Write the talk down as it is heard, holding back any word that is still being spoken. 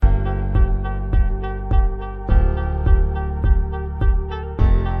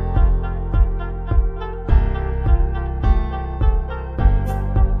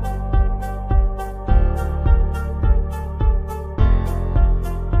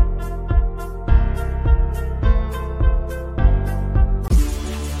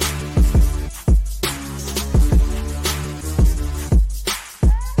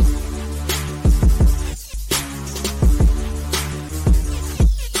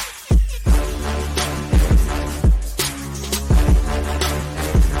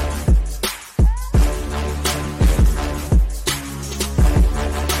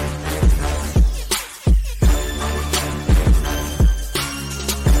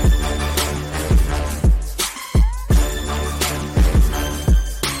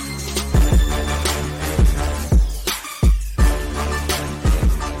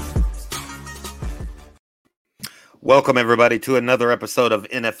Welcome, everybody, to another episode of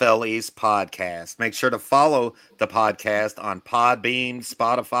NFL East Podcast. Make sure to follow the podcast on Podbean,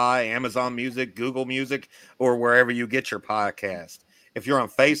 Spotify, Amazon Music, Google Music, or wherever you get your podcast. If you're on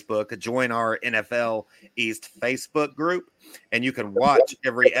Facebook, join our NFL East Facebook group, and you can watch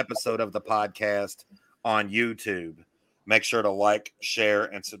every episode of the podcast on YouTube. Make sure to like, share,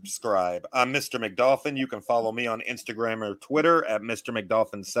 and subscribe. I'm Mr. McDolphin. You can follow me on Instagram or Twitter at Mr.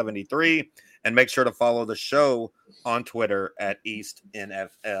 McDolphin73. And make sure to follow the show on Twitter at East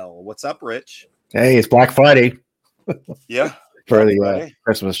NFL. What's up, Rich? Hey, it's Black Friday. Yeah. For the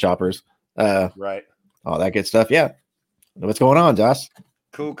Christmas shoppers. Right. All that good stuff. Yeah. What's going on, Josh?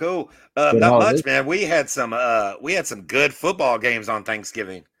 Cool. Not much, man. We had some good football games on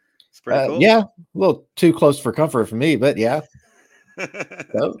Thanksgiving. It's pretty cool. Yeah. A little too close for comfort for me, but yeah.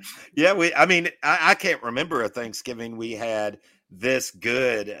 So. Yeah, I can't remember a Thanksgiving we had this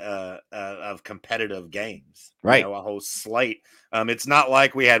good of competitive games, right? A whole slate. It's not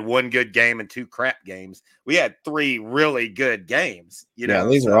like we had one good game and two crap games. We had three really good games.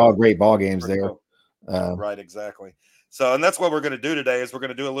 These are all great ball games there. Cool. Right, exactly. So, and that's what we're going to do today is we're going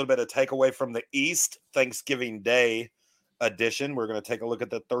to do a little bit of takeaway from the East Thanksgiving Day edition. We're going to take a look at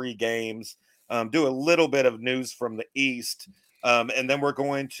the three games, do a little bit of news from the East, and then we're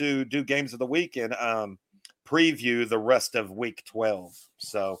going to do games of the week and preview the rest of week 12.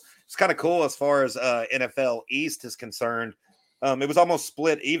 So it's kind of cool as far as NFL East is concerned. It was almost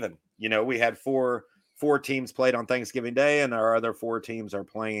split even. We had four teams played on Thanksgiving Day, and our other four teams are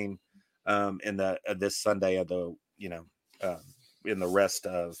playing in this Sunday of the in the rest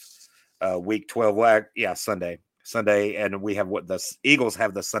of week 12. Well, yeah, Sunday, and we have the Eagles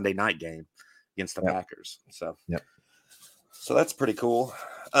have the Sunday night game against the Packers. So so that's pretty cool.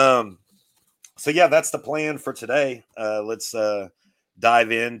 So, yeah, that's the plan for today. Let's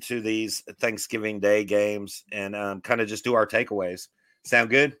dive into these Thanksgiving Day games and kind of just do our takeaways. Sound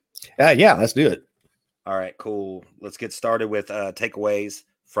good? Yeah, let's do it. All right, cool. Let's get started with takeaways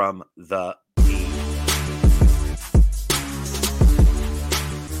from the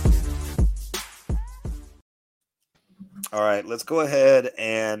All right, let's go ahead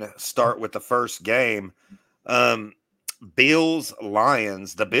and start with the first game.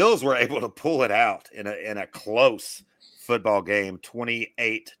 Bills-Lions. The Bills were able to pull it out in a close football game,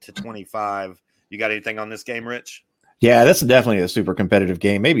 28-25. You got anything on this game, Rich? Yeah, that's definitely a super competitive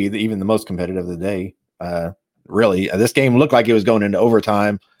game, maybe even the most competitive of the day. Really, this game looked like it was going into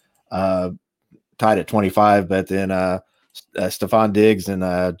overtime, tied at 25, but then Stephon Diggs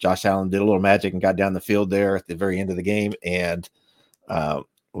and Josh Allen did a little magic and got down the field there at the very end of the game and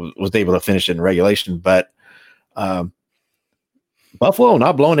was able to finish it in regulation. But Buffalo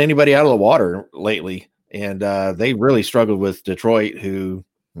not blowing anybody out of the water lately, and they really struggled with Detroit, who,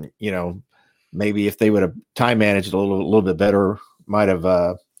 maybe if they would have time managed a little bit better, might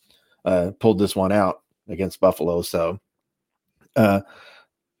have pulled this one out against Buffalo. So, I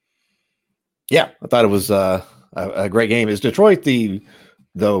thought it was a great game. Is Detroit the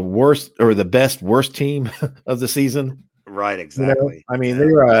worst or the worst team of the season? Right, exactly. I mean,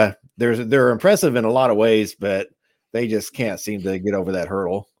 they're impressive in a lot of ways, but they just can't seem to get over that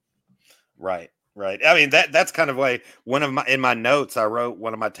hurdle. Right. I mean, that's kind of like in my notes, I wrote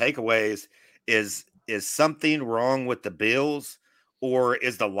one of my takeaways is something wrong with the Bills, or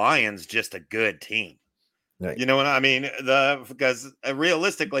is the Lions just a good team? Right. You know what I mean? Because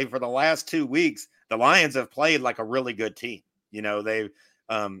realistically, for the last 2 weeks, the Lions have played like a really good team. We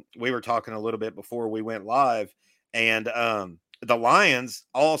were talking a little bit before we went live, and the Lions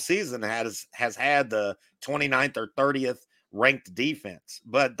all season has had the 29th or 30th ranked defense,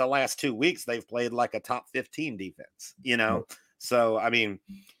 but the last 2 weeks they've played like a top 15 defense, Right. So, I mean,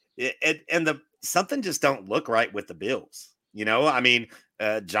 something just don't look right with the Bills, I mean,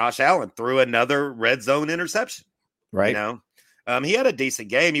 Josh Allen threw another red zone interception, right? He had a decent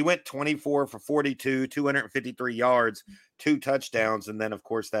game. He went 24 for 42, 253 yards, 2 touchdowns, and then of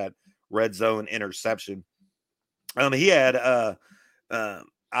course that red zone interception. He had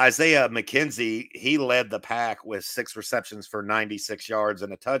Isaiah McKenzie. He led the pack with 6 receptions for 96 yards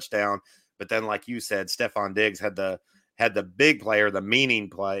and a touchdown. But then, like you said, Stephon Diggs had the big play, or the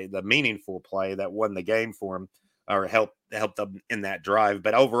meaningful play that won the game for him, or helped them in that drive.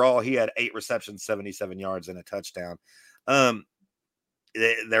 But overall, he had 8 receptions, 77 yards, and a touchdown.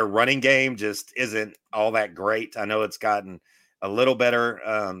 Their running game just isn't all that great. I know it's gotten a little better,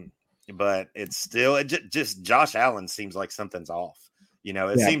 but it's still just Josh Allen seems like something's off.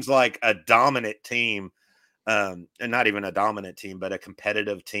 It seems like a dominant team, and not even a dominant team, but a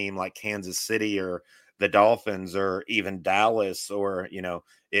competitive team like Kansas City or the Dolphins or even Dallas, or,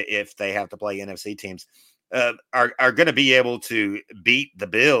 if they have to play NFC teams, are going to be able to beat the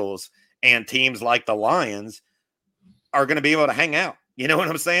Bills, and teams like the Lions are going to be able to hang out. You know what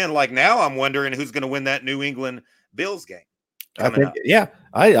I'm saying? Like now I'm wondering who's going to win that New England Bills game coming up. Yeah.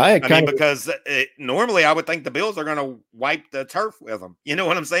 I mean, because normally I would think the Bills are going to wipe the turf with them. You know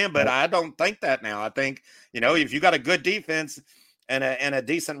what I'm saying? But I don't think that now. I think, if you got a good defense and a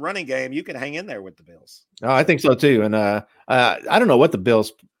decent running game, you can hang in there with the Bills. Oh, I think so too. And I don't know what the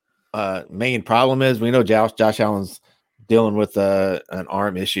Bills' main problem is. We know Josh Allen's dealing with an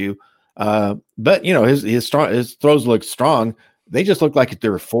arm issue, but his throws look strong. They just look like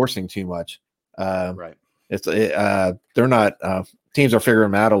they're forcing too much. Right. They're not. Teams are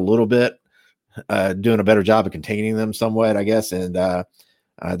figuring them out a little bit, doing a better job of containing them somewhat, I guess, and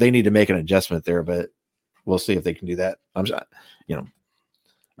they need to make an adjustment there. But we'll see if they can do that.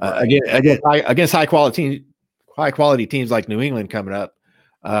 Against high quality teams like New England coming up,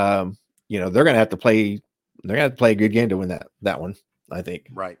 they're going to have to play. They're going to have to play a good game to win that one, I think.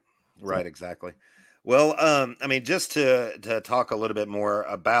 Right, exactly. Well, just to talk a little bit more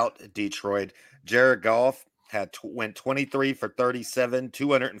about Detroit, Jared Goff went 23 for 37,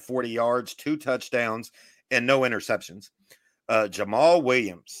 240 yards, 2 touchdowns, and no interceptions. Jamal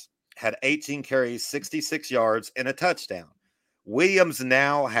Williams had 18 carries, 66 yards, and a touchdown. Williams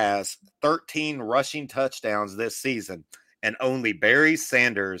now has 13 rushing touchdowns this season, and only Barry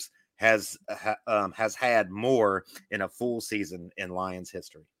Sanders has had more in a full season in Lions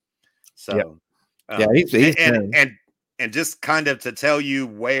history. So, he's and just kind of to tell you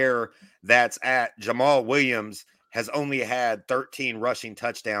where that's at, Jamal Williams has only had 13 rushing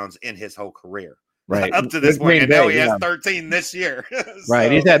touchdowns in his whole career. Right. Up to this point. And now he has 13 this year.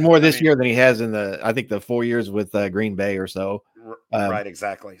 Right. He's had more this year than he has in the 4 years with Green Bay or so. Right.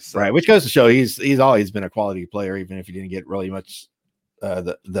 Exactly. So, right. Which goes to show he's always been a quality player, even if he didn't get really much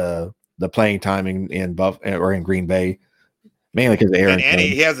the playing time in or in Green Bay, mainly because of Aaron. And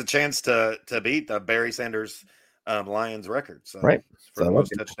he has a chance to beat the Barry Sanders Lions record. So right. For the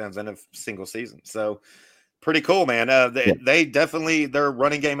most touchdowns in a single season. So pretty cool, man. They definitely, their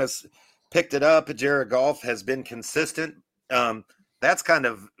running game has picked it up. Jared Goff has been consistent. That's kind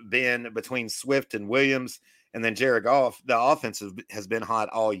of been between Swift and Williams, and then Jared Goff. The offense has been hot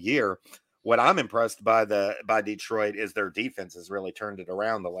all year. What I'm impressed by Detroit is their defense has really turned it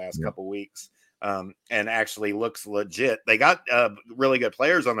around the last couple weeks, and actually looks legit. They got really good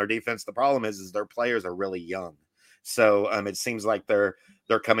players on their defense. The problem is their players are really young, so it seems like they're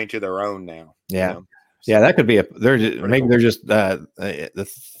coming to their own now. Yeah. So, that could be they're just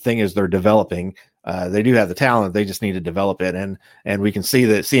the thing is they're developing. They do have the talent. They just need to develop it, and we can see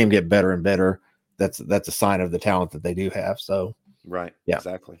them get better and better. That's a sign of the talent that they do have. So right, yeah,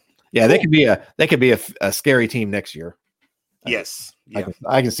 exactly. Yeah, cool. They could be a scary team next year. Yes,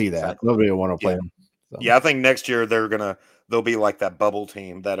 I can see that. Exactly. Nobody will want to play them. So. Yeah, I think next year they'll be like that bubble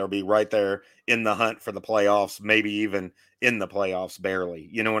team that'll be right there in the hunt for the playoffs, maybe even in the playoffs barely.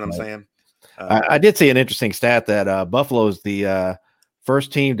 You know what I'm saying? I did see an interesting stat that Buffalo's the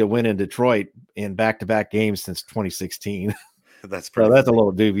first team to win in Detroit in back-to-back games since 2016. That's pretty. So that's a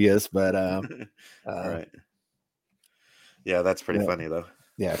little dubious, but right. Yeah, that's pretty funny though.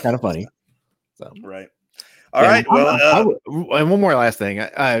 Yeah, kind of funny. So right. All right. Well, and one more last thing.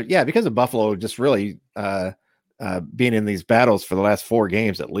 Because of Buffalo just really being in these battles for the last 4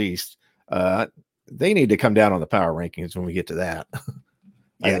 games at least, they need to come down on the power rankings when we get to that.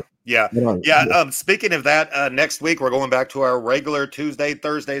 Yeah. Speaking of that, next week we're going back to our regular Tuesday,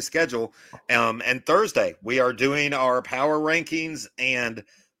 Thursday schedule. And Thursday we are doing our power rankings and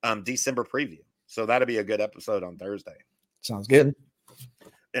December preview. So that'll be a good episode on Thursday. Sounds good.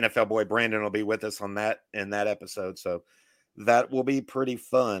 NFL boy Brandon will be with us in that episode. So that will be pretty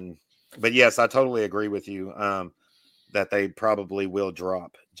fun. But yes, I totally agree with you that they probably will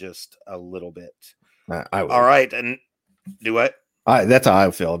drop just a little bit. All right. And do what? That's how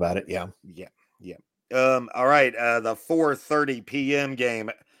I feel about it. Yeah. All right. The 4:30 p.m. game,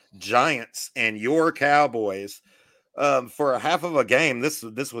 Giants and your Cowboys. For a half of a game, this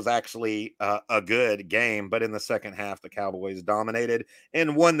was actually a good game, but in the second half, the Cowboys dominated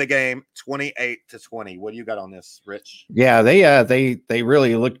and won the game 28-20. What do you got on this, Rich? Yeah, they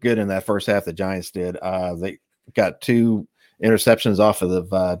really looked good in that first half. The Giants did. They got 2 interceptions off of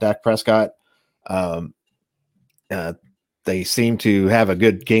the Dak Prescott. They seem to have a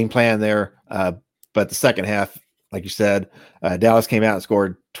good game plan there, but the second half, like you said, Dallas came out and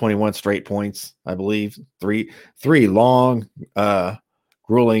scored 21 straight points, I believe. Three long,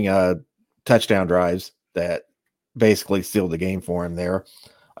 grueling touchdown drives that basically sealed the game for him there.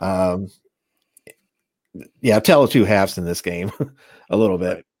 Tell 2 halves in this game a little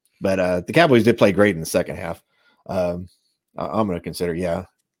bit. But the Cowboys did play great in the second half. I'm going to consider, yeah.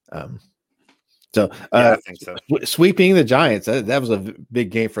 So I think so. Sweeping the Giants, that was a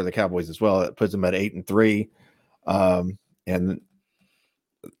big game for the Cowboys as well. It puts them at 8-3. And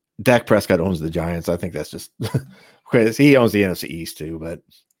Dak Prescott owns the Giants. I think that's just because he owns the NFC East too. But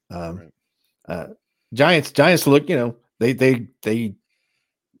Giants look, they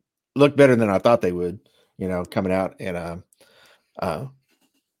look better than I thought they would, coming out and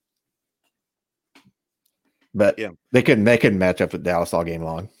but yeah, they couldn't match up with Dallas all game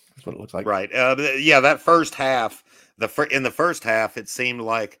long. That's what it looks like. Right. That first half, in the first half, it seemed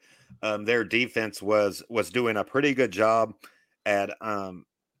like their defense was doing a pretty good job at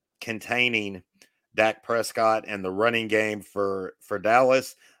containing Dak Prescott and the running game for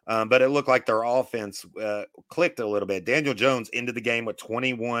Dallas. But it looked like their offense clicked a little bit. Daniel Jones ended the game with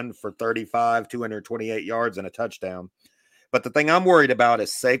 21 for 35, 228 yards and a touchdown. But the thing I'm worried about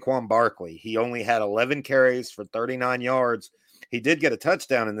is Saquon Barkley. He only had 11 carries for 39 yards. He did get a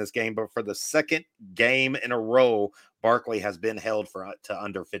touchdown in this game, but for the second game in a row, Barkley has been held to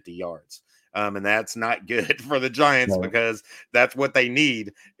under 50 yards. And that's not good for the Giants because that's what they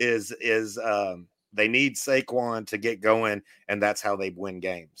need is they need Saquon to get going, and that's how they win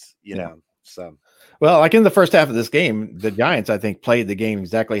games, you know. So, well, like in the first half of this game, the Giants, I think, played the game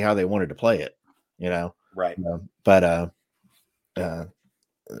exactly how they wanted to play it, Right. But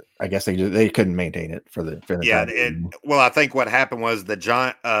I guess they couldn't maintain it for the time. Well, I think what happened was the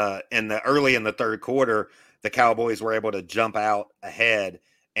Giant early in the third quarter, the Cowboys were able to jump out ahead,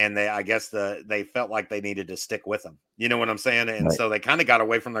 and they felt like they needed to stick with them. You know what I'm saying? And so they kind of got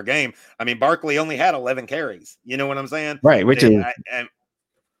away from their game. I mean, Barkley only had 11 carries. You know what I'm saying? Right. Which is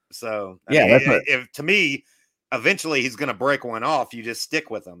to me, eventually he's going to break one off. You just stick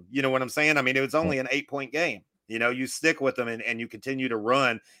with him. You know what I'm saying? I mean, it was only an 8-point game. You stick with them and you continue to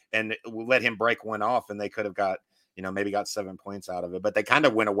run and let him break one off, and they could have got, maybe got 7 points out of it. But they kind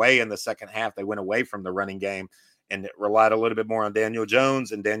of went away in the second half. They went away from the running game and relied a little bit more on Daniel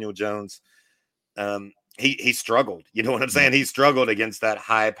Jones. And Daniel Jones, he struggled. You know what I'm saying? He struggled against that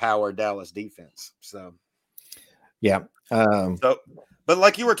high-powered Dallas defense. So, yeah. But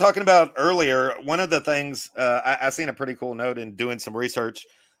like you were talking about earlier, one of the things I seen a pretty cool note in doing some research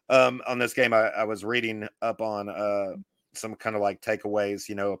on this game. I was reading up on some kind of like takeaways,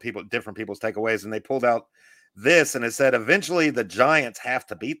 different people's takeaways, and they pulled out this, and it said eventually the Giants have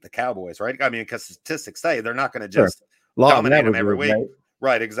to beat the Cowboys, right? I mean, because statistics say they're not going to just dominate them every week.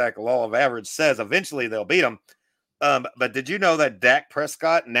 Right, exactly. Law of average says eventually they'll beat them. But did you know that Dak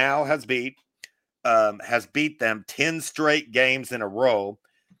Prescott now has beat them 10 straight games in a row,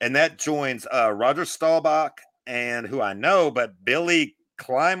 and that joins Roger Staubach and who I know, but Billy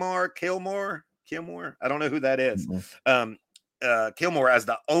Kilmore. I don't know who that is. Kilmore as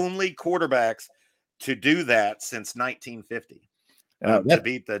the only quarterbacks to do that since 1950. To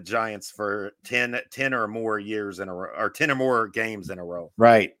beat the Giants for 10 or more years in a row, or 10 or more games in a row.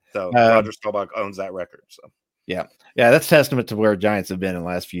 Right. So Roger Staubach owns that record. So yeah, that's testament to where Giants have been in the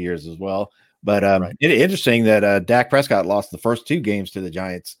last few years as well. But interesting that Dak Prescott lost the first two games to the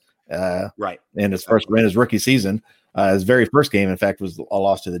Giants. In his rookie season. His very first game, in fact, was a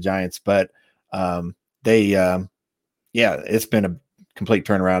loss to the Giants. But it's been a complete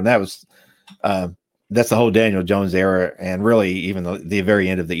turnaround. That was that's the whole Daniel Jones era, and really even the very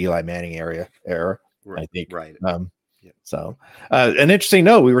end of the Eli Manning era. I think. Right. So an interesting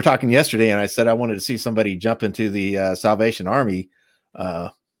note. We were talking yesterday, and I said I wanted to see somebody jump into the Salvation Army.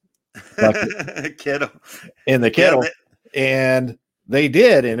 Kittle in the Kittle, and they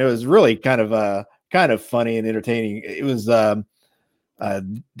did, and it was really kind of funny and entertaining. It was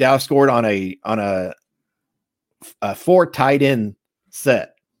Dallas scored on a 4 tight end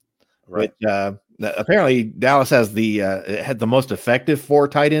set, right? Which, apparently Dallas has had the most effective 4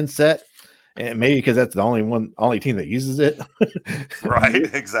 tight end set, and maybe because that's the only team that uses it.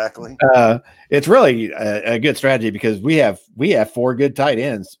 Right, exactly. It's really a good strategy because we have 4 good tight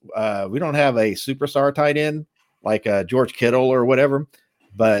ends. We don't have a superstar tight end like George Kittle or whatever,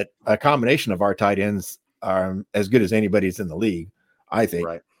 but a combination of our tight ends are as good as anybody's in the league, I think.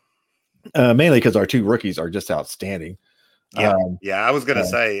 Right. Mainly because our 2 rookies are just outstanding. Yeah, I was going to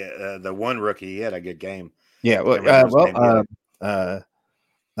say the one rookie, he had a good game. Yeah,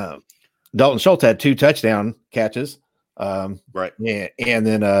 Dalton Schultz had 2 touchdown catches. Right. Yeah, and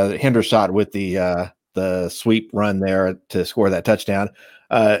then Hendershot with the sweep run there to score that touchdown.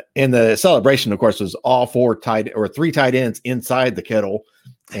 In the celebration, of course, was all 3 tight ends inside the Kittle,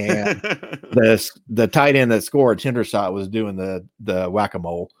 and the tight end that scored, Hendershot, was doing the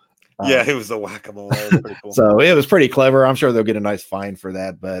whack-a-mole. Yeah, it was the whack-a-mole. That was pretty cool. So it was pretty clever. I'm sure they'll get a nice fine for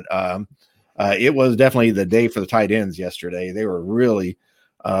that. But it was definitely the day for the tight ends yesterday. They were really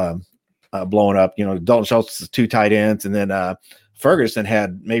blowing up. You know, Dalton Schultz, 2 tight ends, and then Ferguson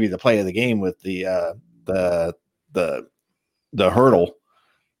had maybe the play of the game with the hurdle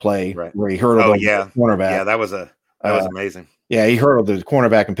play where he hurdled the cornerback. Yeah, that was amazing. Yeah, he hurdled the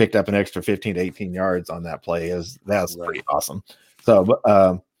cornerback and picked up an extra 15 to 18 yards on that play. That was pretty awesome.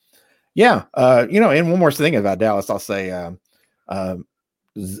 So, you know, and one more thing about Dallas, I'll say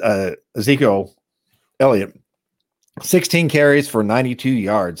Ezekiel Elliott, 16 carries for 92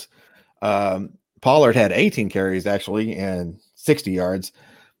 yards. Pollard had 18 carries actually and 60 yards,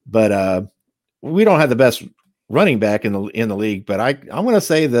 but we don't have the best running back in the league. But I'm going to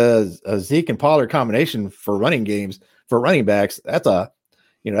say the Zeke and Pollard combination for running backs, that's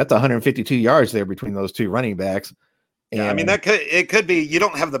 152 yards there between those 2 running backs. Yeah, I mean it could be. You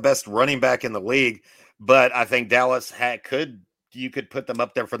don't have the best running back in the league, but I think Dallas you could put them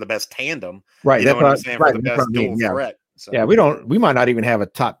up there for the best tandem, right? You know what I'm saying, for the best dual threat. So. Yeah, we might not even have a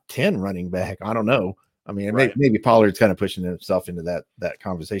top 10 running back. I don't know. I mean, maybe Pollard's kind of pushing himself into that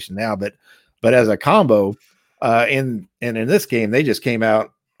conversation now, but as a combo, in this game, they just came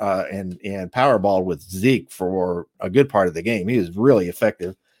out and powerballed with Zeke for a good part of the game. He was really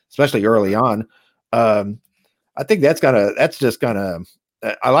effective, especially early on. I think that's just gonna.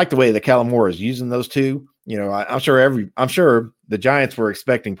 I like the way that Kellen Moore is using those two. You know, I'm sure the Giants were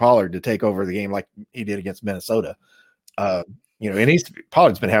expecting Pollard to take over the game like he did against Minnesota. You know, and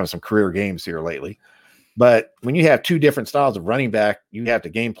Pollard's been having some career games here lately. But when you have 2 different styles of running back, you have to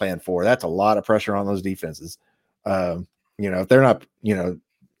game plan for. That's a lot of pressure on those defenses. You know, if they're not, you know,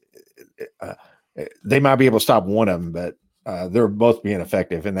 they might be able to stop one of them, but they're both being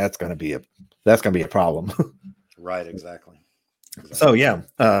effective, and that's going to be a problem. Right, exactly. So yeah,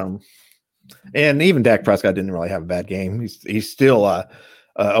 and even Dak Prescott didn't really have a bad game. He's still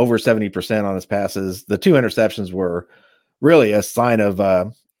over 70% on his passes. The 2 interceptions were really a sign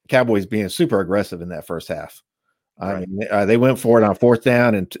of Cowboys being super aggressive in that first half. I mean, they went for it on 4th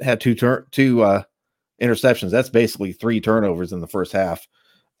down and had two interceptions. That's basically 3 turnovers in the first half,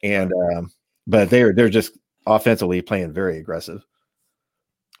 and but they're just offensively playing very aggressive.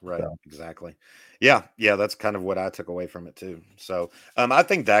 Right, so. Exactly. Yeah, that's kind of what I took away from it too. So I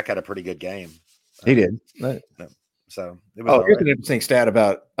think Dak had a pretty good game. He did. So it was here's an interesting stat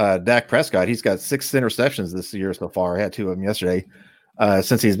about Dak Prescott. He's got 6 interceptions this year so far. I had 2 of them yesterday.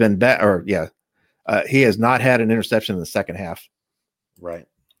 Since he's been back, he has not had an interception in the second half. Right.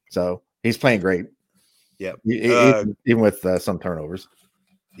 So he's playing great. Yeah. Even with some turnovers.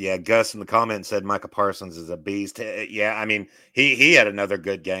 Yeah, Gus in the comments said Micah Parsons is a beast. Yeah, I mean he had another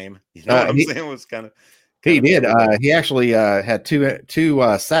good game. You know what I'm saying? It was kind of he did. He actually had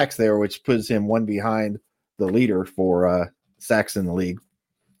two sacks there, which puts him 1 behind the leader for sacks in the league.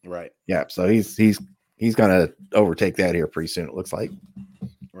 Right. Yeah. So he's going to overtake that here pretty soon. It looks like.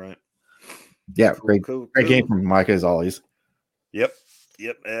 Right. Yeah. Great game from Micah as always. Yep.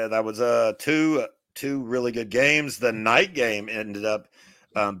 That was two really good games. The night game ended up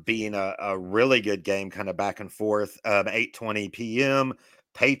being a really good game, kind of back and forth. 8:20 p.m.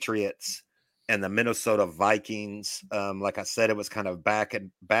 Patriots and the Minnesota Vikings. Like I said, it was kind of back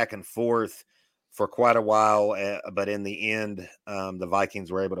and forth for quite a while, but in the end, the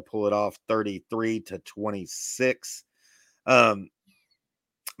Vikings were able to pull it off 33-26.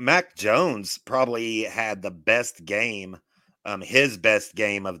 Mac Jones probably had the best game, his best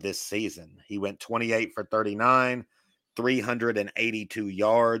game of this season. He went 28 for 39, 382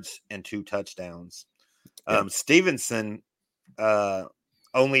 yards and 2 touchdowns. Stevenson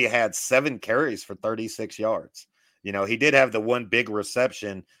only had 7 carries for 36 yards. You know, he did have the 1 big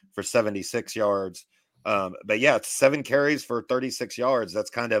reception for 76 yards. But yeah, it's 7 carries for 36 yards. That's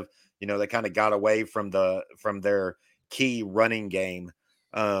kind of, you know, they kind of got away from their key running game.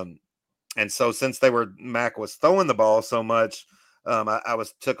 And so since Mac was throwing the ball so much, I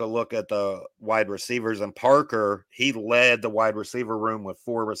took a look at the wide receivers, and Parker, he led the wide receiver room with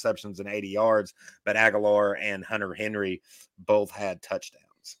 4 receptions and 80 yards, but Aguilar and Hunter Henry both had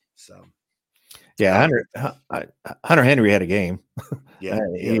touchdowns. So yeah, Hunter Henry had a game. Yeah,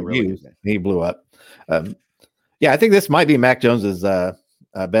 he blew up. I think this might be Mac Jones's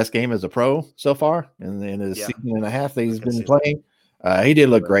best game as a pro so far in his season and a half that he's been playing. He did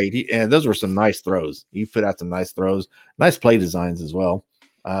look great. And those were some nice throws. He put out some nice throws, nice play designs as well.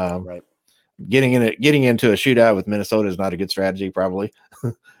 Right. Getting into a shootout with Minnesota is not a good strategy, probably.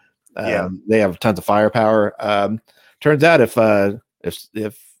 They have tons of firepower. Turns out if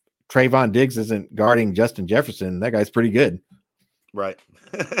Trayvon Diggs isn't guarding Justin Jefferson, that guy's pretty good. Right.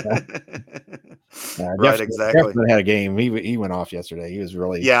 Right, exactly. Jefferson had a game. He went off yesterday. He was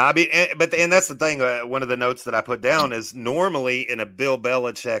really Yeah, I mean, and that's the thing. One of the notes that I put down is normally in a Bill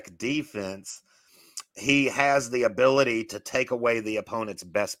Belichick defense, he has the ability to take away the opponent's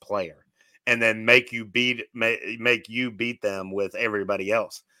best player and then make you beat them with everybody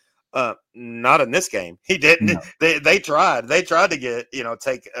else. Not in this game. He didn't. no. They tried. They tried to get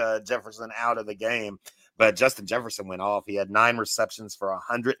take Jefferson out of the game, but Justin Jefferson went off. He had 9 receptions for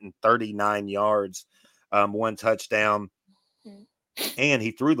 139 yards, 1 touchdown, and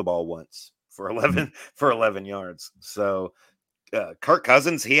he threw the ball once for 11 yards. So Kirk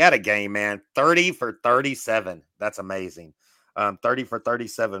Cousins, he had a game, man. 30 for 37. That's amazing. 30 for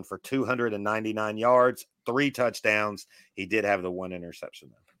 37 for 299 yards, 3 touchdowns. He did have the 1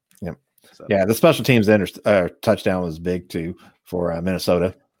 interception though. Yep. So. Yeah, the special teams touchdown was big too for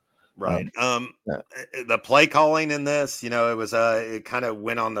Minnesota. Right. The play calling in this, it was it kind of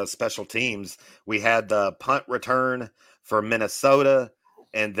went on the special teams. We had the punt return for Minnesota,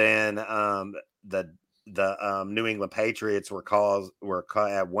 and then the New England Patriots were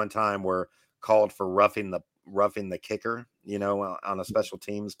at one time were called for roughing the kicker, on a special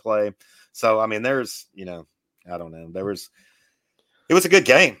teams play. So I mean, there's, I don't know, it was a good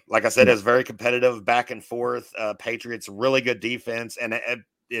game. Like I said, it was very competitive, back and forth. Patriots really good defense, and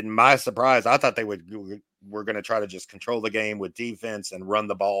in my surprise, I thought they were going to try to just control the game with defense and run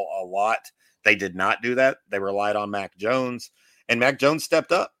the ball a lot. They did not do that. They relied on Mac Jones, and Mac Jones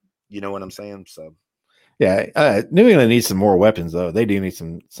stepped up. You know what I'm saying? So. Yeah, New England needs some more weapons, though. They do need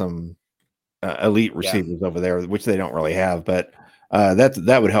some elite receivers over there, which they don't really have. But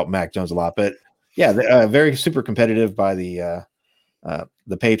that would help Mac Jones a lot. But yeah, very super competitive by the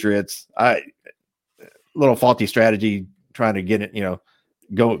Patriots. Little faulty strategy trying to get it,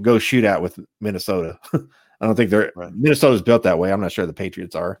 go shoot out with Minnesota. I don't think Minnesota's built that way. I'm not sure the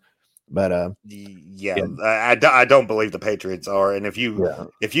Patriots are, but I don't believe the Patriots are. And if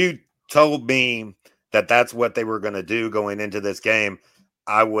you told me that that's what they were going to do going into this game,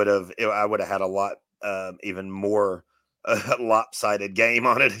 I would have had a lot even more lopsided game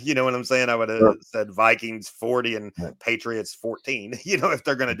on it. You know what I'm saying? I would have said Vikings 40 and Patriots 14, if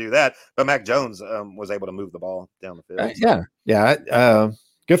they're going to do that. But Mac Jones was able to move the ball down the field.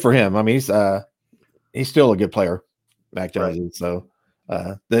 Good for him. I mean, he's still a good player, Mac Jones. Right. So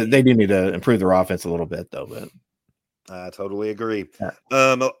they do need to improve their offense a little bit, though. But I totally agree.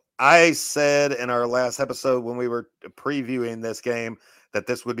 Yeah. I said in our last episode when we were previewing this game that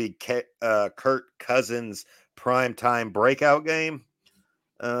this would be Kirk Cousins' primetime breakout game.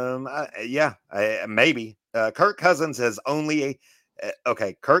 Maybe. Kirk Cousins has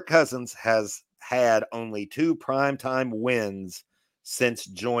Kirk Cousins has had only 2 primetime wins since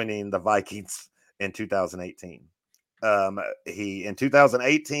joining the Vikings in 2018. He in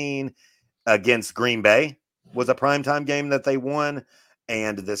 2018 against Green Bay was a primetime game that they won.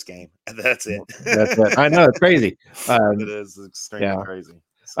 And this game. That's it. That's it. I know, it's crazy. It is extremely crazy.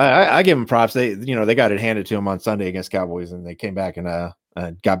 So, I give them props. They got it handed to them on Sunday against Cowboys, and they came back and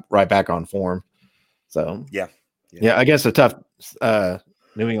got right back on form. So yeah, against a tough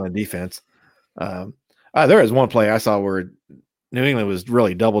New England defense. There was one play I saw where New England was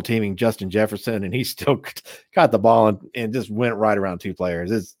really double teaming Justin Jefferson, and he still got the ball and just went right around 2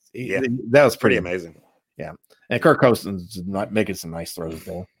 players. That was pretty amazing. Yeah. And Kirk Cousins is not making some nice throws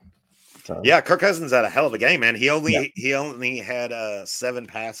there. So. Yeah, Kirk Cousins had a hell of a game, man. He only had 7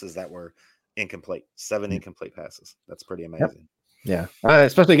 passes that were incomplete. 7 incomplete passes. That's pretty amazing. Yep. Yeah,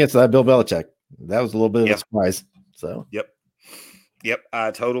 especially against Bill Belichick. That was a little bit of a surprise. So. Yep.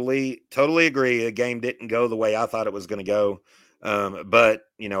 I totally agree. The game didn't go the way I thought it was going to go, but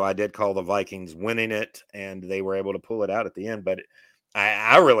I did call the Vikings winning it, and they were able to pull it out at the end. But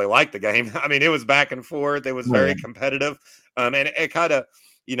I really liked the game. I mean, it was back and forth. It was very competitive. And it kind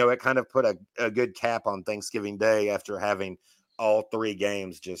of put a good cap on Thanksgiving Day after having all 3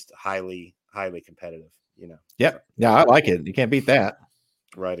 games just highly, highly competitive, Yeah. Yeah. I like it. You can't beat that.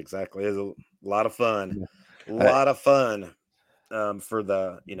 Right. Exactly. It was a lot of fun, for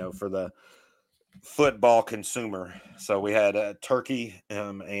the football consumer. So we had turkey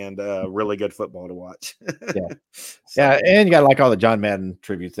and really good football to watch. And you got all the John Madden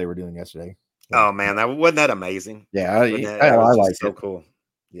tributes they were doing yesterday. Oh man, wasn't that amazing? Yeah, I like it. So cool.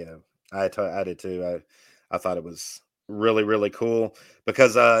 Yeah, I did too. I thought it was really, really cool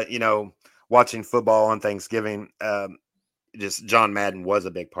because watching football on Thanksgiving, just John Madden was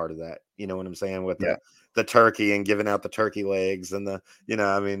a big part of that. You know what I'm saying? With the turkey and giving out the turkey legs and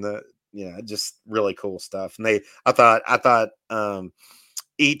just really cool stuff. And I thought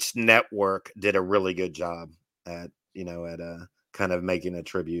each network did a really good job at kind of making a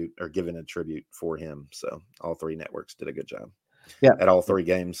tribute or giving a tribute for him. So all three networks did a good job. Yeah, at all three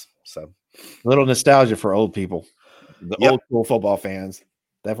games. So a little nostalgia for old people, the Yep. old school football fans.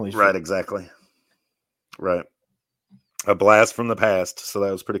 Definitely right, exactly. Right. A blast from the past. So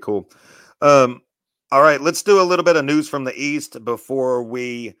that was pretty cool. All right, let's do a little bit of news from the East before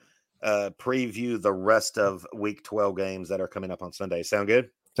we preview the rest of Week 12 games that are coming up on Sunday. Sound good?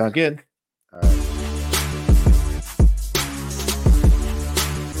 Sound good. All right.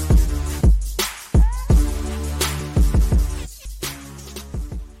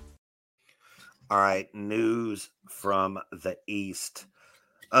 All right, news from the East.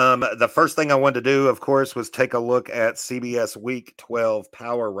 The first thing I wanted to do, of course, was take a look at CBS Week 12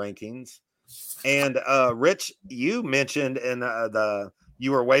 power rankings. And Rich, you mentioned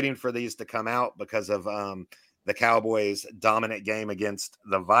you were waiting for these to come out because of the Cowboys' dominant game against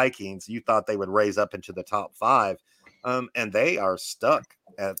the Vikings. You thought they would raise up into the top 5, and they are stuck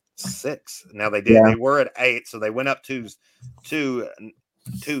at 6. Now they did; they were at 8, so they went up two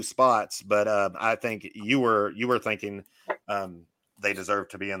spots. But I think you were thinking they deserve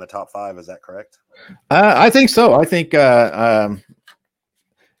to be in the top 5. Is that correct? I think so. I think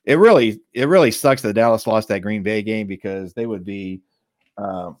it really sucks that Dallas lost that Green Bay game because they would be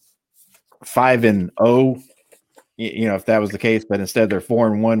 5-0, if that was the case. But instead, they're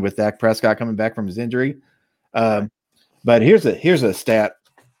 4-1 with Dak Prescott coming back from his injury. But here's a stat.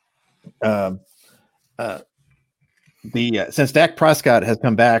 Since Dak Prescott has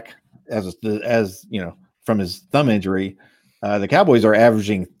come back as from his thumb injury, the Cowboys are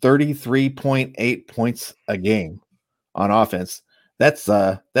averaging 33.8 points a game on offense. That's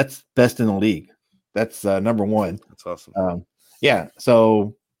best in the league. That's number 1. That's awesome. Yeah.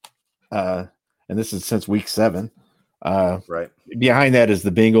 So, and this is since week 7. Right. Behind that is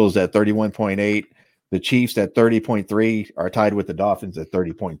the Bengals at 31.8. The Chiefs at 30.3 are tied with the Dolphins at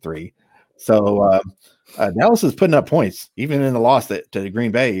 30.3. So Dallas is putting up points, even in the loss to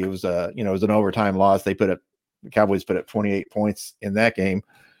Green Bay. It was it was an overtime loss. The Cowboys put up 28 points in that game.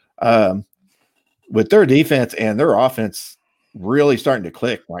 With their defense and their offense really starting to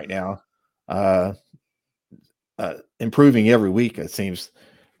click right now, improving every week, it seems.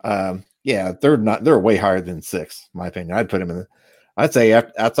 They're way higher than 6, in my opinion. I'd put them I'd say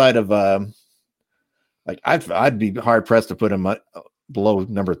outside of I'd be hard pressed to put them below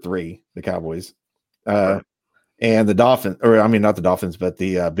number 3, the Cowboys. Right. And the Dolphins, not the Dolphins, but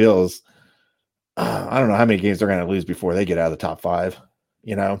the Bills. I don't know how many games they're going to lose before they get out of the top 5.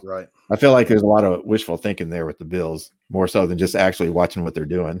 Right. I feel like there's a lot of wishful thinking there with the Bills, more so than just actually watching what they're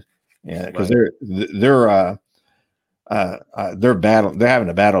doing. Yeah, because they're having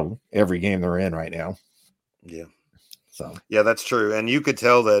a battle every game they're in right now. Yeah. So yeah, that's true, and you could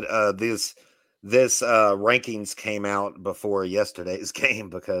tell that this rankings came out before yesterday's game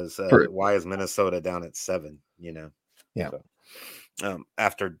because why is Minnesota down at 7? Yeah. So,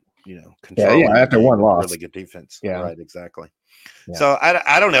 after controlling after one loss, really good defense. Yeah, right, exactly. Yeah. So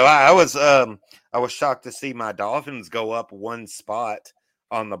I don't know. I was shocked to see my Dolphins go up 1 spot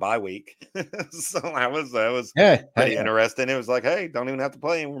on the bye week. So that was pretty interesting. It was like, hey, don't even have to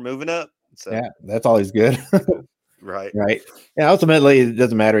play, and we're moving up. So yeah, that's always good. Right. Yeah, ultimately it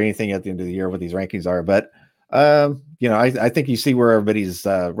doesn't matter anything at the end of the year what these rankings are, but I think you see where everybody's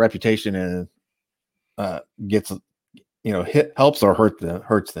reputation and gets helps or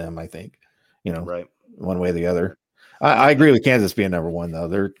hurts them. I think right, one way or the other. I agree with Kansas being number 1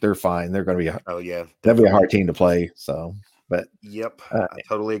 though. They're fine. They're going to be they'll be a hard team to play. So, but I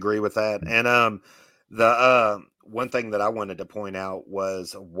totally agree with that. And the one thing that I wanted to point out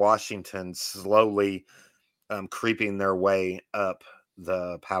was Washington slowly creeping their way up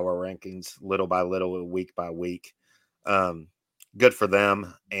the power rankings little by little, week by week. Good for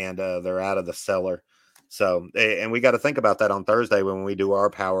them, and they're out of the cellar. So, and we got to think about that on Thursday when we do our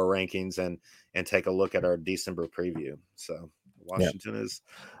power rankings and take a look at our December preview. So Washington is,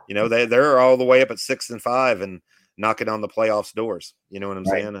 they're all the way up at 6-5 and knocking on the playoffs doors. You know what I'm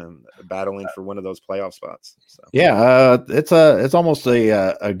saying? And battling for one of those playoff spots. So it's almost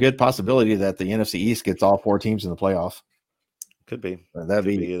a good possibility that the NFC East gets all 4 teams in the playoff. Could be. That'd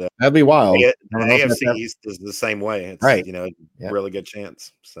be wild. The AFC East is the same way. It's right. Really good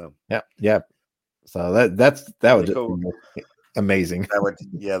chance. So yeah. So that would cool. Be amazing.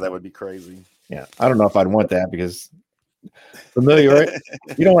 That would be crazy. Yeah, I don't know if I'd want that because familiar.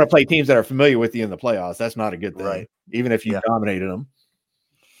 You don't want to play teams that are familiar with you in the playoffs. That's not a good thing, right? Even if you dominated them.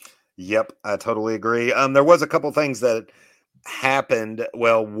 Yep, I totally agree. There was a couple things that happened.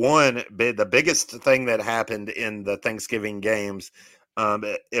 Well, the biggest thing that happened in the Thanksgiving games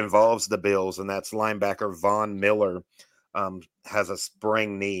involves the Bills, and that's linebacker Von Miller has a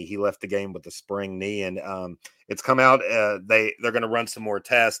sprained knee. He left the game with a sprained knee, and it's come out. They're going to run some more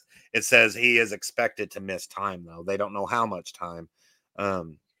tests. It says he is expected to miss time, though. They don't know how much time.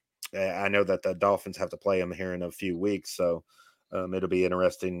 I know that the Dolphins have to play him here in a few weeks, so it'll be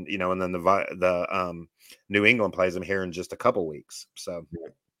interesting, and then the New England plays him here in just a couple weeks. So,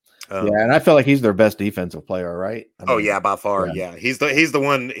 yeah, and I feel like he's their best defensive player, right? By far, yeah. He's the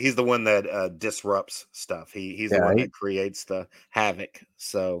one that disrupts stuff. He's the one that creates the havoc.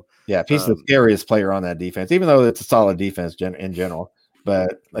 So, yeah, he's the scariest player on that defense, even though it's a solid defense in general.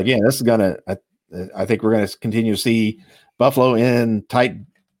 But again, this is I think we're gonna continue to see Buffalo in tight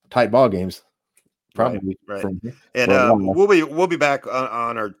ball games. Probably right. And we'll be back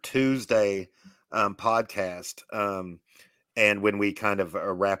on our Tuesday podcast, and when we kind of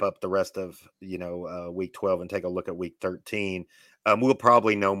wrap up the rest of week 12 and take a look at week 13, we'll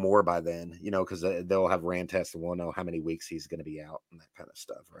probably know more by then, because they'll have ran tests and we'll know how many weeks he's going to be out and that kind of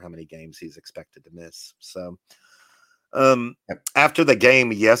stuff, or how many games he's expected to miss. So after the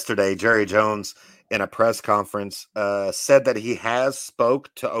game yesterday, Jerry Jones in a press conference said that he has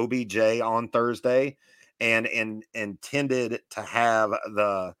spoke to OBJ on Thursday and intended to have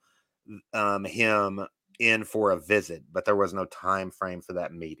him in for a visit, but there was no time frame for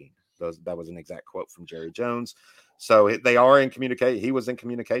that meeting. That was an exact quote from Jerry Jones. So they are in communication. He was in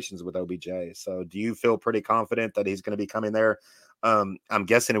communications with OBJ. So do you feel pretty confident that he's going to be coming there? I'm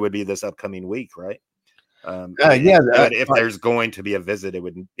guessing it would be this upcoming week, right? If there's going to be a visit, it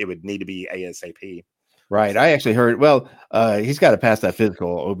would need to be ASAP. Right. I actually heard. Well, he's got to pass that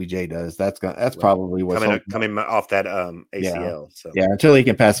physical. OBJ does. That's probably what's coming off that ACL. Yeah. So until he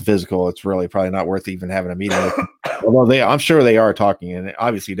can pass the physical, it's really probably not worth even having a meeting with him. Although I'm sure they are talking, and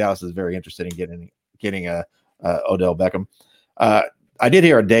obviously Dallas is very interested in getting Odell Beckham. I did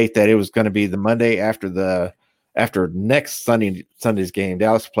hear a date that it was going to be the Monday after next Sunday's game.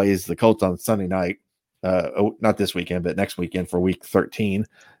 Dallas plays the Colts on Sunday night. Not this weekend, but next weekend for week 13.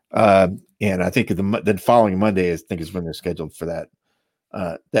 And I think the following Monday is when they're scheduled for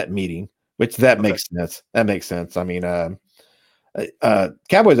that meeting, which makes sense. That makes sense. I mean,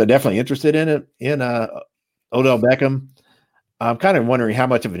 Cowboys are definitely interested in it, in Odell Beckham. I'm kind of wondering how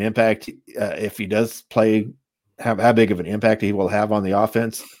much of an impact, if he does play, how big of an impact he will have on the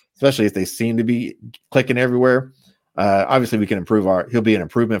offense, especially if they seem to be clicking everywhere. Obviously, we can he'll be an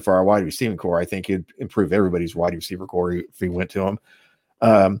improvement for our wide receiving core. I think he'd improve everybody's wide receiver core if he went to him.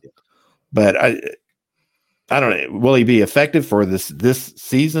 But I don't know. Will he be effective for this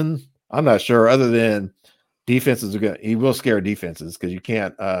season? I'm not sure. Other than defenses he will scare defenses because you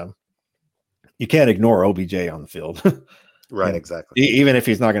can't ignore OBJ on the field. Right. Exactly. Even if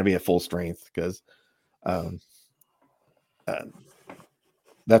he's not going to be at full strength, because that's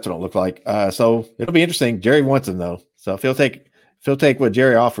what it'll look like. So it'll be interesting. Jerry wants him though, so if he'll take what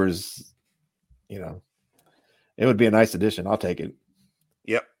Jerry offers, it would be a nice addition. I'll take it.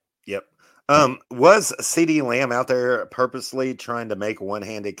 Yep. Was CeeDee Lamb out there purposely trying to make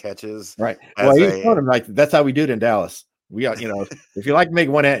one-handed catches? Right. Well, he told him like that's how we do it in Dallas. We got, if you like to make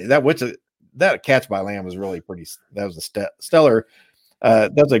that catch by Lamb was really pretty. That was a stellar.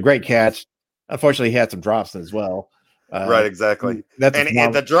 That was a great catch. Unfortunately, he had some drops as well. Right. Exactly.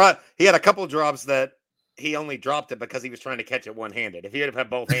 And the drop. He had a couple of drops that he only dropped it because he was trying to catch it one-handed. If he had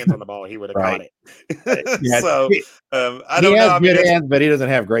both hands on the ball, he would have caught it. Yeah, so I don't know. He has good hands, but he doesn't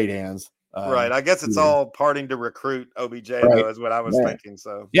have great hands. Right. I guess it's all parting to recruit OBJ, though, is what I was thinking.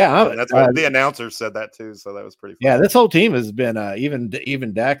 So that's what the announcer said that too. So that was pretty funny. Yeah, this whole team has been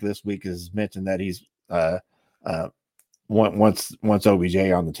even Dak this week has mentioned that he's wants OBJ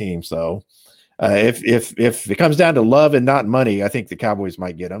on the team. So if it comes down to love and not money, I think the Cowboys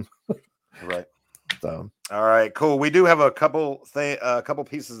might get him. Right. So all right, cool. We do have a couple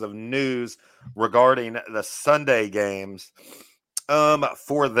pieces of news regarding the Sunday games.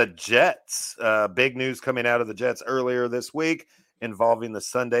 For the Jets, big news coming out of the Jets earlier this week involving the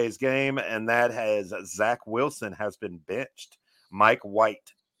Sunday's game, and that has Zach Wilson has been benched. Mike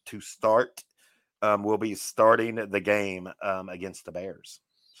White to start will be starting the game against the Bears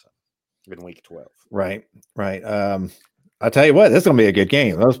in week 12. Right. I'll tell you what, this is going to be a good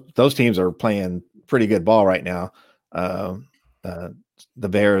game. Those teams are playing pretty good ball right now. The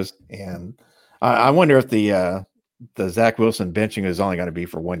Bears, and I wonder if the Zach Wilson benching is only going to be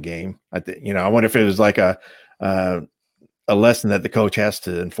for one game. I wonder if it was like a lesson that the coach has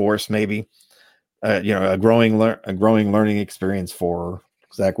to enforce, maybe. A growing learning experience for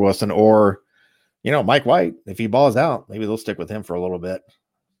Zach Wilson, or Mike White. If he balls out, maybe they'll stick with him for a little bit.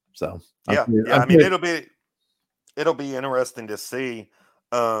 So I mean, it'll be interesting to see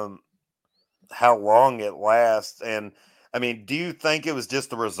how long it lasts, and I mean, do you think it was just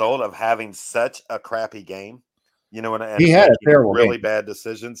the result of having such a crappy game? You know, and He had a making terrible really game, bad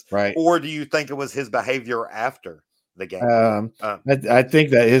decisions, right? or do you think it was his behavior after the game? Um, I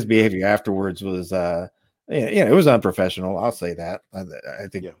think that his behavior afterwards was, it was unprofessional. I'll say that. I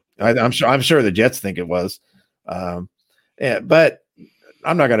think Yeah, yeah, I'm sure the Jets think it was. Yeah, but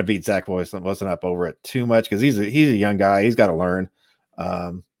I'm not going to beat Zach Wilson up over it too much because he's a young guy. He's got to learn.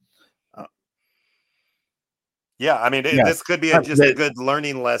 Um, yeah. I mean, yeah, this could be just a good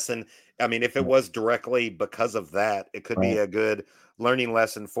learning lesson. I mean, if it was directly because of that, it could be right. a good learning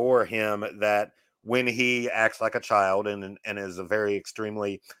lesson for him that when he acts like a child and is a very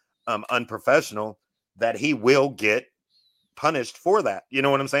extremely unprofessional, that he will get punished for that. You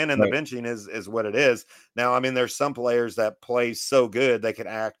know what I'm saying? And the Right. benching is what it is. Now, I mean, there's some players that play so good they can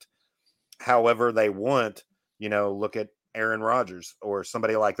act however they want. You know, look at Aaron Rodgers or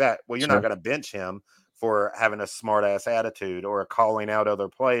somebody like that. Well, you're not Sure. going to bench him for having a smart ass attitude or calling out other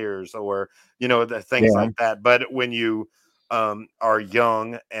players or, the things Yeah. like that. But when you are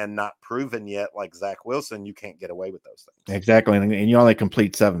young and not proven yet, like Zach Wilson, you can't get away with those things. Exactly. And you only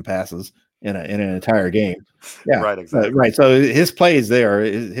complete 7 passes in an entire game. Yeah. Right. Exactly. Right. So his play is there.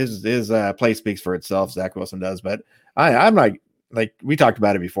 His play speaks for itself. Zach Wilson does, but I'm like we talked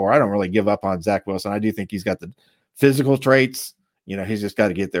about it before. I don't really give up on Zach Wilson. I do think he's got the physical traits. He's just got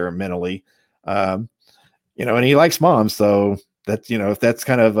to get there mentally. And he likes moms, so that's if that's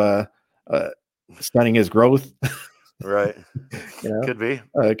kind of stunning his growth. Right. Could be.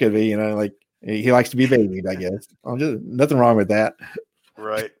 It could be. Like he likes to be babied. I guess. Nothing wrong with that.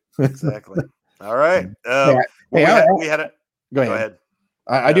 Right. Exactly. All right. We had a. Go ahead.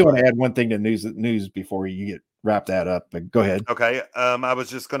 I do want to add one thing to news before you wrap that up. But go ahead. Okay. I was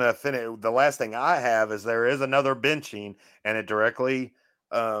just going to finish. The last thing I have is there is another benching, and it directly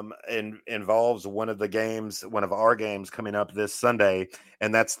involves one of our games coming up this Sunday,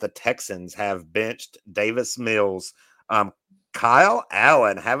 and that's the Texans have benched Davis Mills. Kyle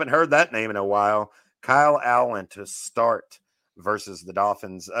Allen, haven't heard that name in a while. Kyle Allen to start versus the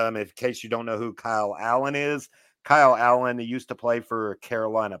Dolphins. In case you don't know who Kyle Allen is, Kyle Allen used to play for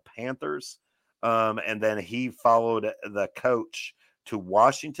Carolina Panthers, and then he followed the coach to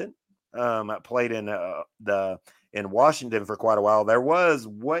Washington. Played in Washington for quite a while. There was,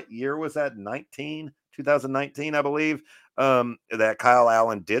 what year was that? 2019, I believe. That Kyle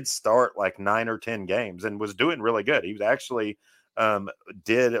Allen did start like 9 or 10 games and was doing really good. He was actually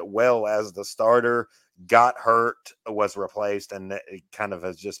did well as the starter, got hurt, was replaced, and it kind of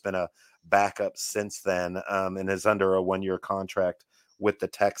has just been a backup since then, and is under a 1-year contract with the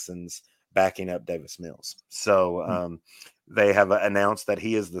Texans backing up Davis Mills. So they have announced that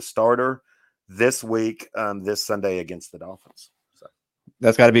he is the starter this week, this Sunday against the Dolphins. So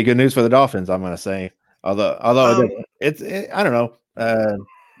that's got to be good news for the Dolphins, I'm going to say. Although it's I don't know.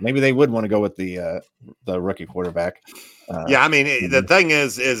 Maybe they would want to go with the rookie quarterback. Yeah, I mean, the thing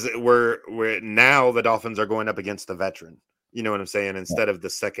is we're now the Dolphins are going up against the veteran. You know what I'm saying? Instead of the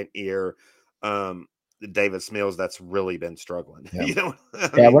second year, Davis Mills, that's really been struggling. Yeah.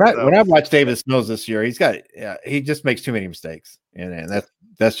 When I watched Davis Mills this year, he just makes too many mistakes, and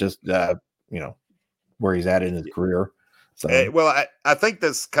that's just where he's at in his career. So well, I think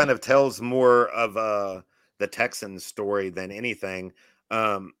this kind of tells more of the Texans story than anything.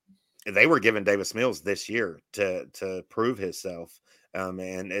 They were giving Davis Mills this year to prove himself.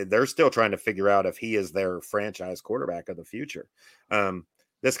 And they're still trying to figure out if he is their franchise quarterback of the future.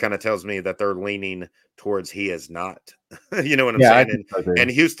 This kind of tells me that they're leaning towards he is not. You know what I'm saying? And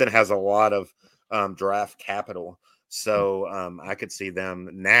Houston has a lot of draft capital. So I could see them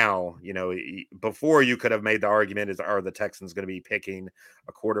now, before you could have made the argument are the Texans going to be picking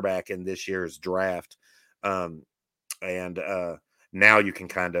a quarterback in this year's draft? And now you can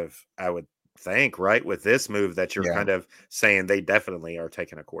kind of, I would think, right, with this move that you're kind of saying they definitely are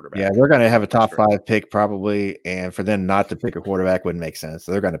taking a quarterback. Yeah, they're going to have a top 5 pick probably, and for them not to pick a quarterback wouldn't make sense.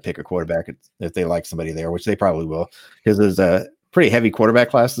 So they're going to pick a quarterback if they like somebody there, which they probably will, because there's a pretty heavy quarterback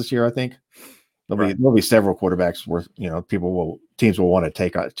class this year. I think there'll be several quarterbacks where teams will want to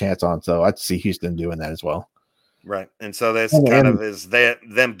take a chance on. So I'd see Houston doing that as well. Right, and so this kind of is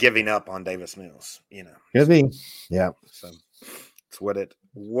them giving up on Davis Mills. Could be, yeah. So it's what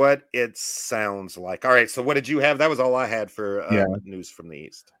it sounds like. All right, so what did you have? That was all I had for news from the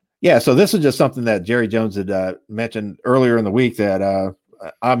East. Yeah, so this is just something that Jerry Jones had mentioned earlier in the week that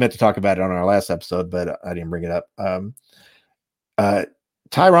I meant to talk about it on our last episode, but I didn't bring it up.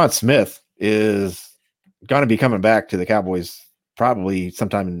 Tyron Smith is going to be coming back to the Cowboys probably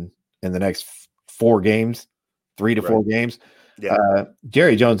sometime in the next 4 games. 3 to 4 games. Yeah.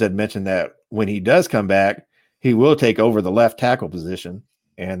 Jerry Jones had mentioned that when he does come back, he will take over the left tackle position,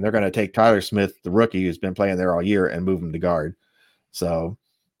 and they're going to take Tyler Smith, the rookie who's been playing there all year, and move him to guard. So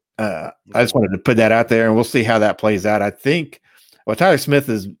I just wanted to put that out there, and we'll see how that plays out. I think Tyler Smith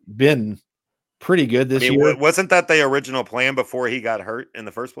has been pretty good this year. Wasn't that the original plan before he got hurt in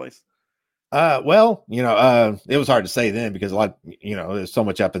the first place? Well, it was hard to say then because there's so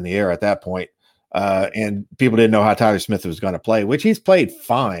much up in the air at that point. And people didn't know how Tyler Smith was going to play, which he's played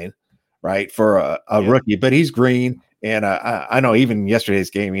fine, right, for a rookie, but he's green. And I know even yesterday's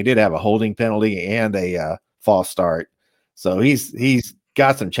game, he did have a holding penalty and a false start. So he's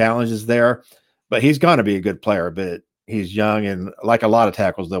got some challenges there, but he's going to be a good player. But he's young, and like a lot of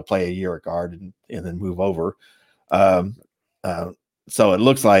tackles, they'll play a year at guard and then move over. So it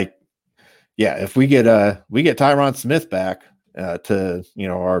looks like, if we get Tyron Smith back to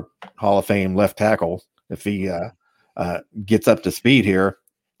our Hall of Fame left tackle, if he gets up to speed here,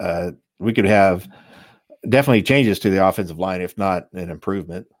 we could have definitely changes to the offensive line, if not an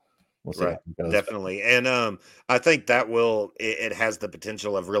improvement. We'll see. Right, definitely, and I think that it has the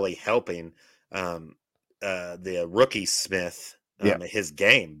potential of really helping the rookie Smith, his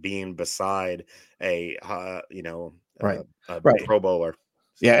game being beside a Pro Bowler.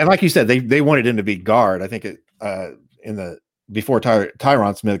 Yeah, and like you said, they wanted him to be guard. I think before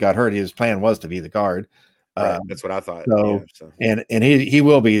Tyron Smith got hurt, his plan was to be the guard. Right, that's what I thought. So. And he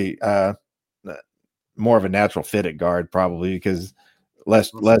will be more of a natural fit at guard probably because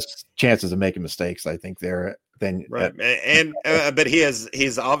less chances of making mistakes. I think there than right. But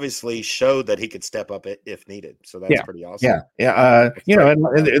he's obviously showed that he could step up if needed. So that's pretty awesome. Yeah.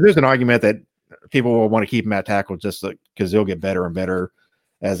 And there's an argument that people will want to keep him at tackle just because he'll get better and better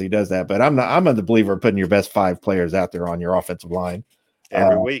as he does that. But I'm a believer of putting your best 5 players out there on your offensive line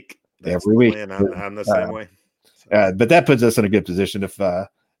every week. Every week. I'm the same way. So. But that puts us in a good position if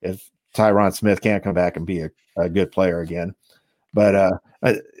Tyron Smith can't come back and be a good player again. But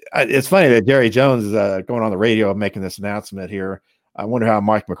it's funny that Jerry Jones is going on the radio making this announcement here. I wonder how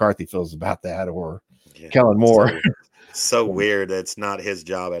Mike McCarthy feels about that, or Kellen Moore. So weird. It's not his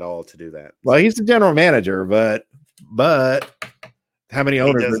job at all to do that. Well, he's the general manager, but how many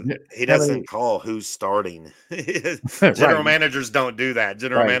owners? He doesn't call who's starting. General managers don't do that.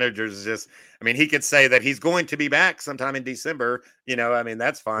 General managers just, he could say that he's going to be back sometime in December.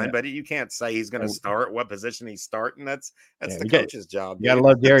 That's fine. But you can't say he's going to start what position he's starting. That's the coach's job. You got to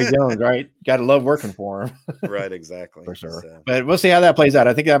love Jerry Jones, right? Got to love working for him. Right, exactly. For sure. So. But we'll see how that plays out.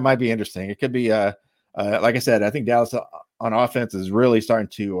 I think that might be interesting. It could be, like I said, I think Dallas on offense is really starting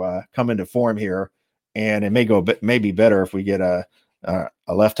to come into form here, and it may be better if we get a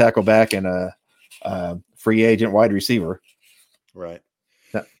left tackle back and a free agent wide receiver. Right.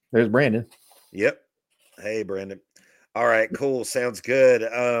 There's Brandon. Yep. Hey, Brandon. All right, cool. Sounds good.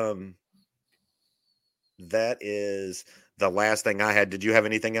 That is the last thing I had. Did you have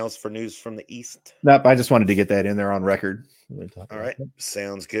anything else for news from the East? Nope. I just wanted to get that in there on record. All right.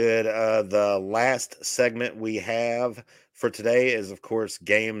 Sounds good. The last segment we have for today is, of course,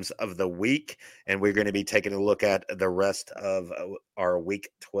 Games of the Week, and we're going to be taking a look at the rest of our Week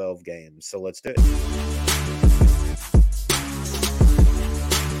 12 games. So let's do it.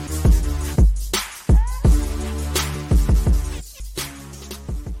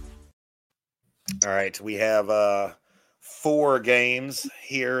 All right. We have 4 games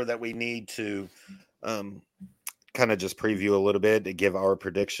here that we need to kind of just preview a little bit to give our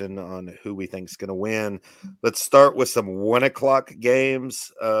prediction on who we think is going to win. Let's start with some 1:00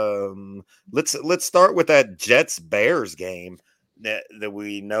 games. Let's start with that Jets Bears game that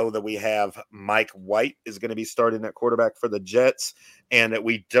we know that we have Mike White is going to be starting at quarterback for the Jets, and that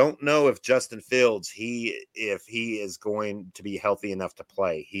we don't know if Justin Fields if he is going to be healthy enough to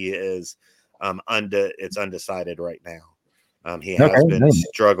play. He is it's undecided right now. He has been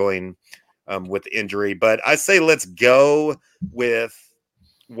struggling with injury, but I say let's go with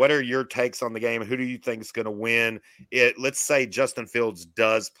what are your takes on the game? Who do you think is going to win? Let's say Justin Fields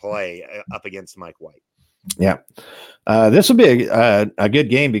does play up against Mike White. Yeah, this will be a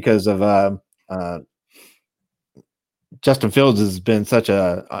good game because of Justin Fields has been such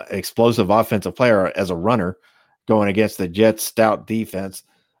a explosive offensive player as a runner going against the Jets' stout defense.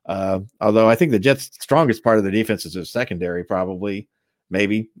 Although I think the Jets' strongest part of the defense is their secondary, probably.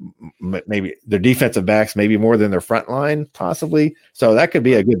 Maybe their defensive backs, maybe more than their front line, possibly. So that could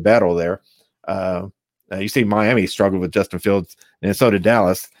be a good battle there. You see Miami struggled with Justin Fields, and so did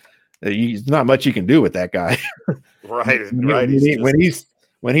Dallas. There's not much you can do with that guy. Right.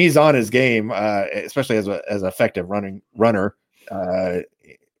 When he's on his game, especially as an effective runner,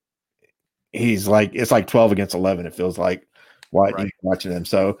 he's like, it's like 12 against 11. It feels like watching him.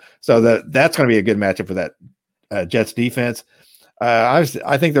 So that's going to be a good matchup for that Jets defense. I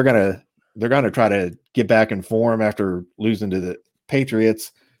think they're gonna try to get back in form after losing to the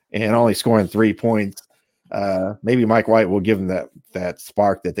Patriots and only scoring 3 points. Maybe Mike White will give them that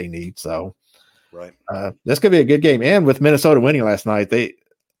spark that they need. So, right, this could be a good game. And with Minnesota winning last night,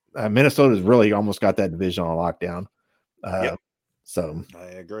 Minnesota's really almost got that division on lockdown. Yep. So I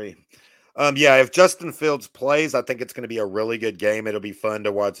agree. Yeah, if Justin Fields plays, I think it's going to be a really good game. It'll be fun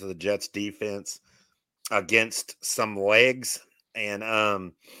to watch the Jets defense against some legs.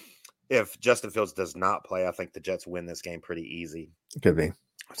 And if Justin Fields does not play, I think the Jets win this game pretty easy. could be.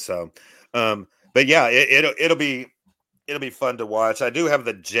 So, but yeah, it'll be fun to watch. I do have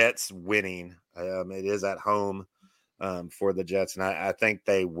the Jets winning. It is at home for the Jets, and I think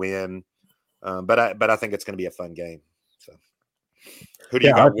they win. But I think it's going to be a fun game. So, who do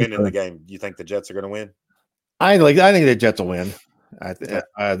you got winning the game? You think the Jets are going to win? I think the Jets will win.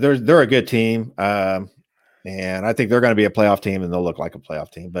 They're a good team, and I think they're going to be a playoff team, and they'll look like a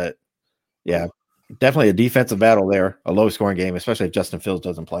playoff team. But yeah, definitely a defensive battle there, a low scoring game, especially if Justin Fields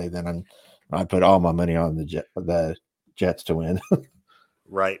doesn't play. Then I put all my money on the Jets to win.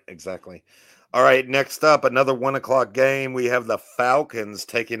 Right, exactly. All right, next up, another 1 o'clock game. We have the Falcons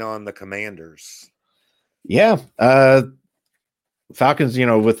taking on the Commanders. Yeah, Falcons,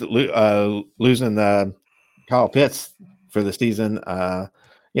 with losing Kyle Pitts for the season,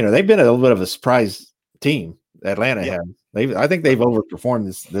 they've been a little bit of a surprise team. Atlanta has. I think they've overperformed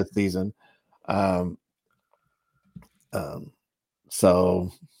this season.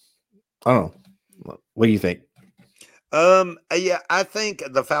 So I don't know. What do you think? Yeah, I think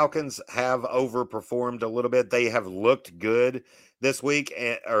the Falcons have overperformed a little bit. They have looked good this week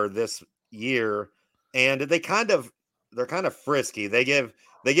or this year, and they're kind of frisky. They give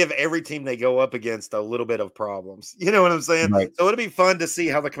every team they go up against a little bit of problems. You know what I'm saying? Right. So it'll be fun to see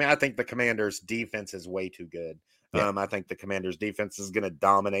how I think the Commanders' defense is way too good. Yeah. I think the Commanders' defense is going to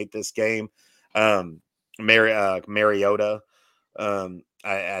dominate this game. Mariota.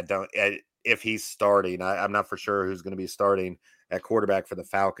 If he's starting, I'm not for sure who's going to be starting at quarterback for the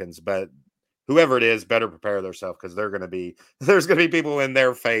Falcons, but whoever it is, better prepare themselves because there's going to be people in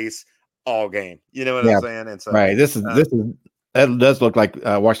their face all game. You know what I'm saying? And so, right. That does look like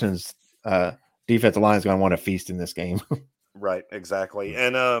Washington's defensive line is going to want to feast in this game. Right. Exactly.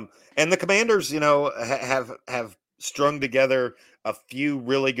 And the Commanders, have strung together a few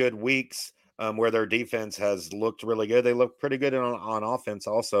really good weeks. Where their defense has looked really good. They look pretty good on offense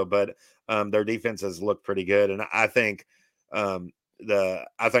also, but their defense has looked pretty good. And I think the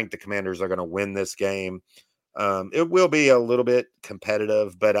Commanders are going to win this game. It will be a little bit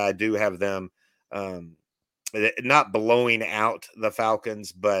competitive, but I do have them not blowing out the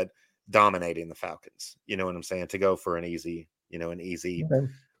Falcons, but dominating the Falcons. You know what I'm saying? To go for an easy, okay.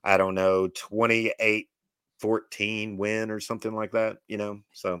 I don't know, 28-14 win or something like that,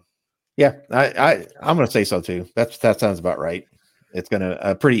 so. Yeah, I'm going to say so too. That sounds about right. It's going to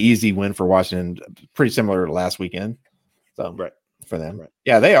a pretty easy win for Washington, pretty similar to last weekend. So right for them, right.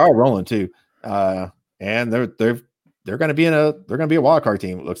 Yeah, they are rolling too, and they're going to be a wild card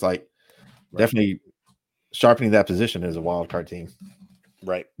team. It looks like definitely sharpening that position as a wild card team.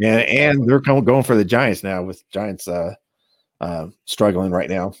 Right. Yeah, and they're going for the Giants now with Giants struggling right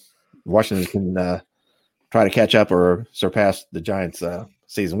now. Washington can try to catch up or surpass the Giants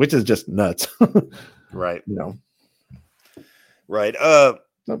season, which is just nuts. Right. Right. So,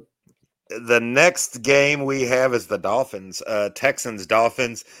 the next game we have is the Dolphins, Texans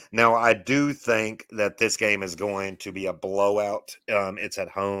Dolphins. Now, I do think that this game is going to be a blowout. It's at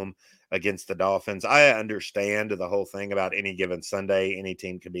home against the Dolphins. I understand the whole thing about any given Sunday. Any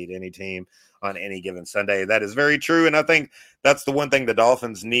team can beat any team on any given Sunday. That is very true. And I think that's the one thing the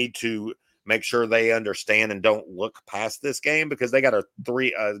Dolphins need to make sure they understand and don't look past this game, because they got a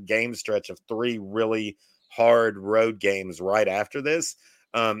game stretch of 3 really hard road games right after this.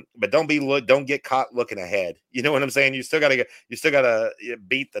 But don't get caught looking ahead. You know what I'm saying? You still got to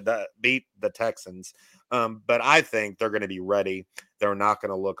beat the Texans. But I think they're going to be ready. They're not going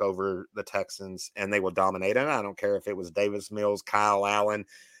to look over the Texans, and they will dominate. And I don't care if it was Davis Mills, Kyle Allen,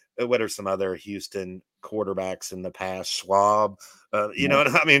 what are some other Houston quarterbacks in the past? Schwab, you know what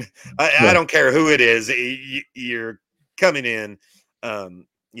I mean? I don't care who it is. You're coming in, to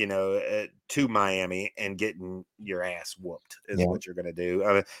Miami and getting your ass whooped is what you're going to do.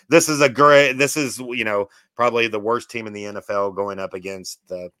 I mean, this is probably the worst team in the NFL going up against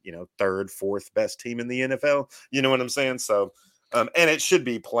the, 3rd, 4th best team in the NFL. You know what I'm saying? So, and it should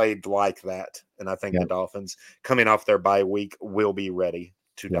be played like that. And I think the Dolphins, coming off their bye week, will be ready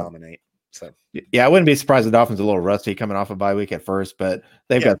to dominate. So I wouldn't be surprised the Dolphins are a little rusty coming off a bye week at first, but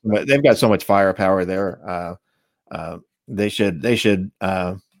they've got so much firepower there. they should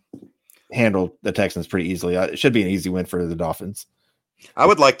handle the Texans pretty easily. It should be an easy win for the Dolphins. I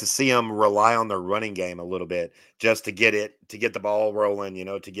would like to see them rely on their running game a little bit just to get the ball rolling,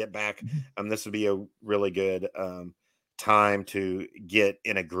 to get back. This would be a really good time to get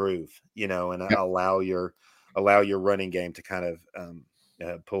in a groove, and allow your running game to kind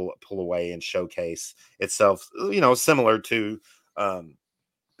of pull away and showcase itself, similar to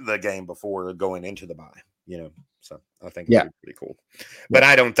the game before going into the bye, So I think it'd be pretty cool. But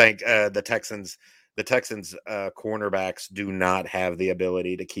I don't think the Texans cornerbacks do not have the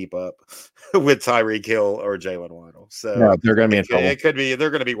ability to keep up with Tyreek Hill or Jalen Waddle. So they're going to be in trouble. They're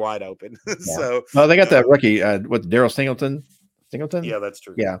going to be wide open. So they got that rookie with Darrell Singleton. Yeah, that's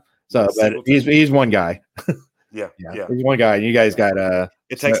true. Yeah. So but he's one guy. Yeah. He's one guy. And you guys got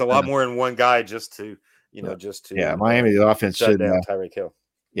it takes a lot more than one guy just to Miami the offense shut should down Tyreek Hill.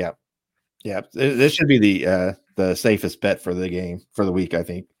 Yeah. This should be the safest bet for the game for the week, I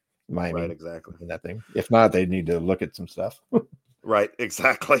think. Miami, right, exactly. In that thing. If not, they need to look at some stuff. Right,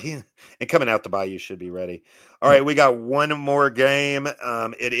 exactly. And coming out the bye, you should be ready. All right, we got one more game.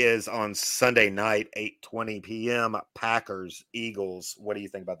 It is on Sunday night, 8:20 p.m. Packers, Eagles. What do you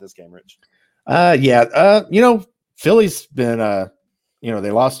think about this game, Rich? Philly's been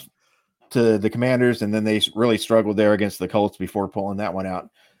they lost to the Commanders, and then they really struggled there against the Colts before pulling that one out.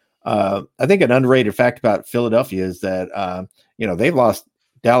 I think an underrated fact about Philadelphia is that they've lost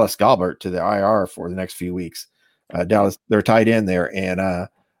Dallas Goedert to the IR for the next few weeks. Dallas, they're tied in there, and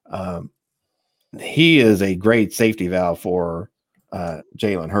he is a great safety valve for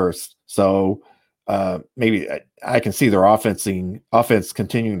Jalen Hurts. So maybe I can see their offense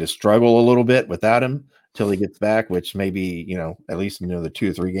continuing to struggle a little bit without him till he gets back, which maybe at least the 2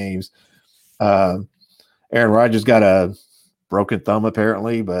 or 3 games. Aaron Rodgers got a broken thumb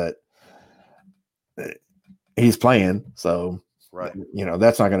apparently, but he's playing, so. Right.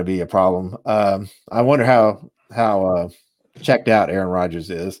 That's not going to be a problem. I wonder how checked out Aaron Rodgers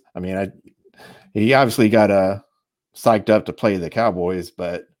is. I mean, he obviously got psyched up to play the Cowboys,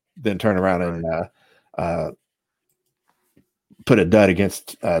 but then turn around and put a dud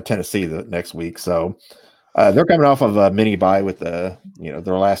against Tennessee the next week. So they're coming off of a mini bye with their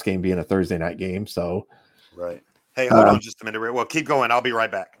last game being a Thursday night game. So right. Hey, hold on just a minute. Well, keep going. I'll be right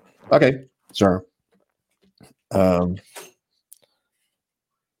back. Okay, sure.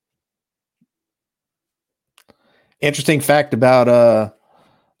 Interesting fact about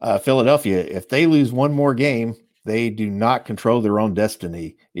Philadelphia: if they lose one more game, they do not control their own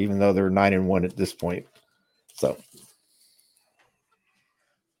destiny, even though they're 9-1 at this point. So,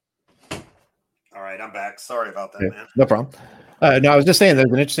 all right, I'm back. Sorry about that, man. No problem. No, I was just saying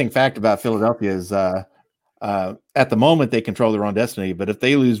there's an interesting fact about Philadelphia is at the moment they control their own destiny, but if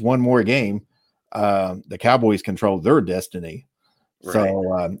they lose one more game, the Cowboys control their destiny. Right.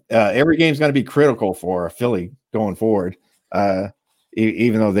 So every game's going to be critical for Philly going forward,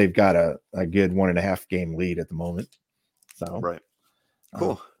 even though they've got a good 1.5 game lead at the moment. So right,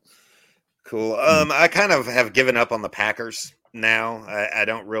 cool. I kind of have given up on the Packers now. I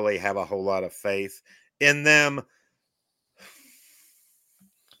don't really have a whole lot of faith in them,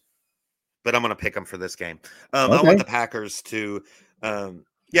 but I'm going to pick them for this game. Okay. I want the Packers to, they're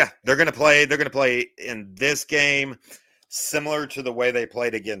going to play. They're going to play in this game similar to the way they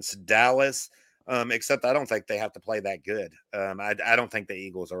played against Dallas, except I don't think they have to play that good. I don't think the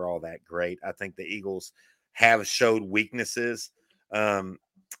Eagles are all that great. I think the Eagles have showed weaknesses. And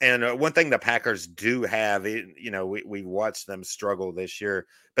one thing the Packers do have, we watched them struggle this year,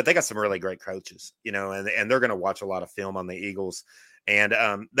 but they got some really great coaches, and they're going to watch a lot of film on the Eagles. And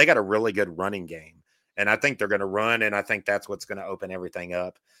they got a really good running game. And I think they're going to run, and I think that's what's going to open everything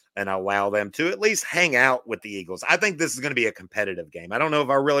up and allow them to at least hang out with the Eagles. I think this is going to be a competitive game. I don't know if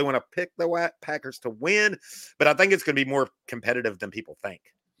I really want to pick the Packers to win, but I think it's going to be more competitive than people think.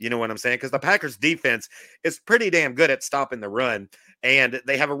 You know what I'm saying? Because the Packers defense is pretty damn good at stopping the run, and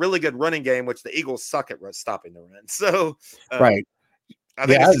they have a really good running game, which the Eagles suck at stopping the run. So, right. I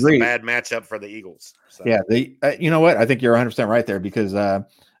think this is a bad matchup for the Eagles. So. Yeah. You know what? I think you're 100% right there because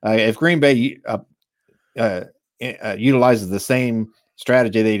if Green Bay utilizes the same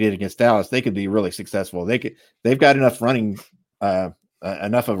strategy they did against Dallas, they could be really successful. They've got enough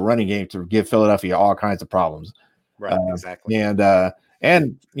enough of a running game to give Philadelphia all kinds of problems. Right, exactly. And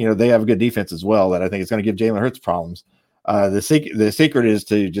they have a good defense as well that I think is going to give Jalen Hurts problems. The secret is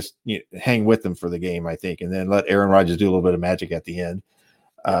to just hang with them for the game, I think, and then let Aaron Rodgers do a little bit of magic at the end.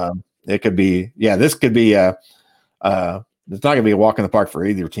 It could be, this could be it's not going to be a walk in the park for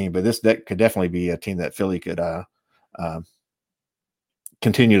either team, but that could definitely be a team that Philly could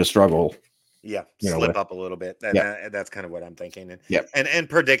continue to struggle. Yeah, You know, slip up a little bit. And yeah, that's kind of what I'm thinking. yeah, And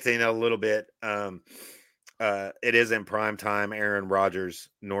predicting a little bit. It is in prime time. Aaron Rodgers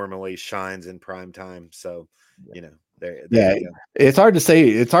normally shines in prime time. So, there yeah. you go. It's hard to say.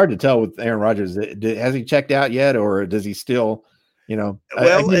 It's hard to tell with Aaron Rodgers. Has he checked out yet, or does he still? Well,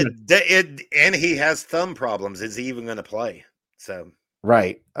 Again, and he has thumb problems. Is he even going to play? So,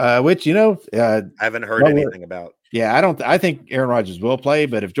 right. Which I haven't heard anything about. Yeah, I think Aaron Rodgers will play,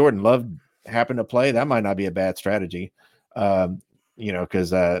 but if Jordan Love happened to play, that might not be a bad strategy.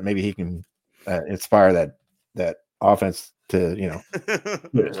 Because maybe he can inspire that offense to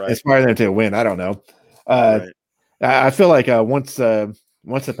Right. inspire them to win. I don't know. Right. I feel like once the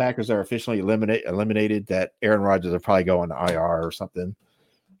Packers are officially eliminated, that Aaron Rodgers will probably go on the IR or something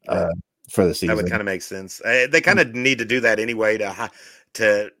for the season. That would kind of make sense. They kind of need to do that anyway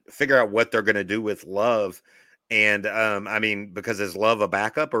to figure out what they're going to do with Love. And I mean, because is Love a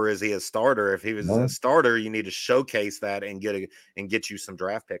backup or is he a starter? If he was a starter, you need to showcase that and get you some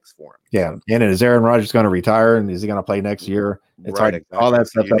draft picks for him. Yeah, and is Aaron Rodgers going to retire, and is he going to play next year? It's hard. Exactly. All that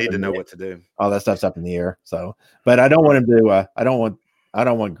stuff. You need to know what to do. All that stuff's up in the air. So, but I don't want him to. I don't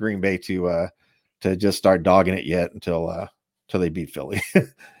want Green Bay to just start dogging it yet until they beat Philly.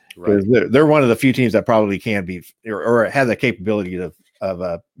 Right. They're one of the few teams that probably can beat or have the capability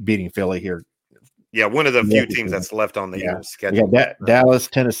of beating Philly here. Yeah, one of the few teams that's left on the Eagles schedule. Dallas,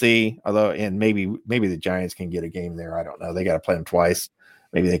 Tennessee, and maybe the Giants can get a game there. I don't know. They got to play them twice.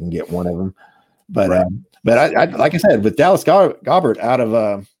 Maybe they can get one of them. But I like I said, with Dallas Goedert out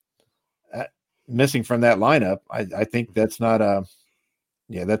of missing from that lineup, I think that's not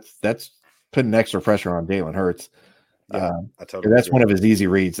that's putting extra pressure on Jalen Hurts. Yeah, I totally that's agree. one of his easy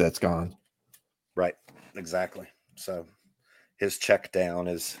reads that's gone. Right, exactly. So his check down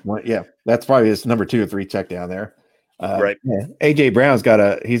is that's probably his number 2 or 3 check down there. Right. Yeah. AJ Brown's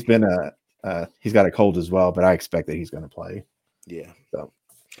got he's got a cold as well, but I expect that he's going to play. Yeah. So.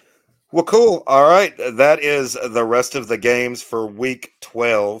 Well, cool. All right, that is the rest of the games for Week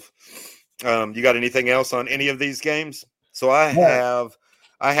 12. You got anything else on any of these games? So I have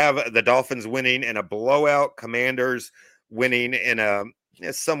the Dolphins winning in a blowout, Commanders winning in a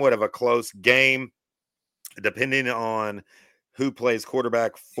somewhat of a close game, depending on who plays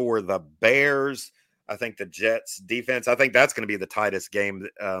quarterback for the Bears. I think the Jets defense, I think that's going to be the tightest game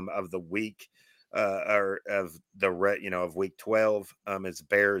of the week or of of Week 12 is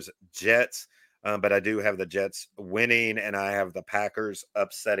Bears Jets. But I do have the Jets winning, and I have the Packers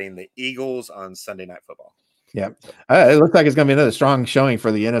upsetting the Eagles on Sunday Night Football. Yeah, it looks like it's going to be another strong showing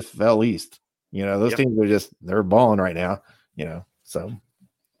for the NFL East. Those teams are they're balling right now. So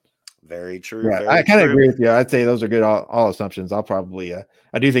very true. Yeah, I kind of agree with you. I'd say those are good all assumptions. I'll probably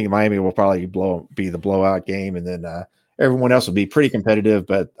I do think Miami will probably be the blowout game, and then everyone else will be pretty competitive.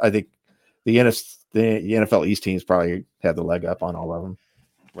 But I think the NFL East teams probably have the leg up on all of them.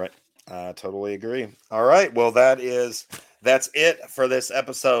 Right. I totally agree. All right. Well, that's it for this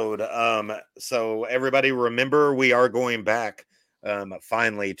episode. So everybody remember, we are going back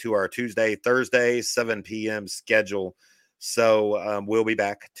finally to our Thursday, 7 p.m. schedule. So we'll be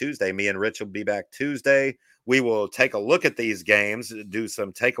back Tuesday. Me and Rich will be back Tuesday. We will take a look at these games, do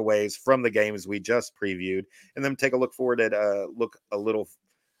some takeaways from the games we just previewed, and then take a look forward at look a little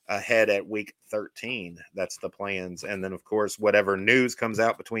ahead at Week 13. That's the plans. And then, of course, whatever news comes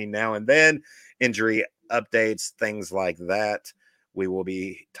out between now and then, injury updates, things like that, we will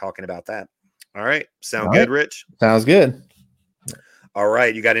be talking about that. All right. Sound good, Rich? Sounds good. All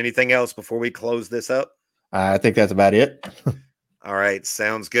right. You got anything else before we close this up? I think that's about it. All right.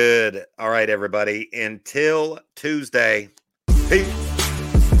 Sounds good. All right, everybody. Until Tuesday. Peace.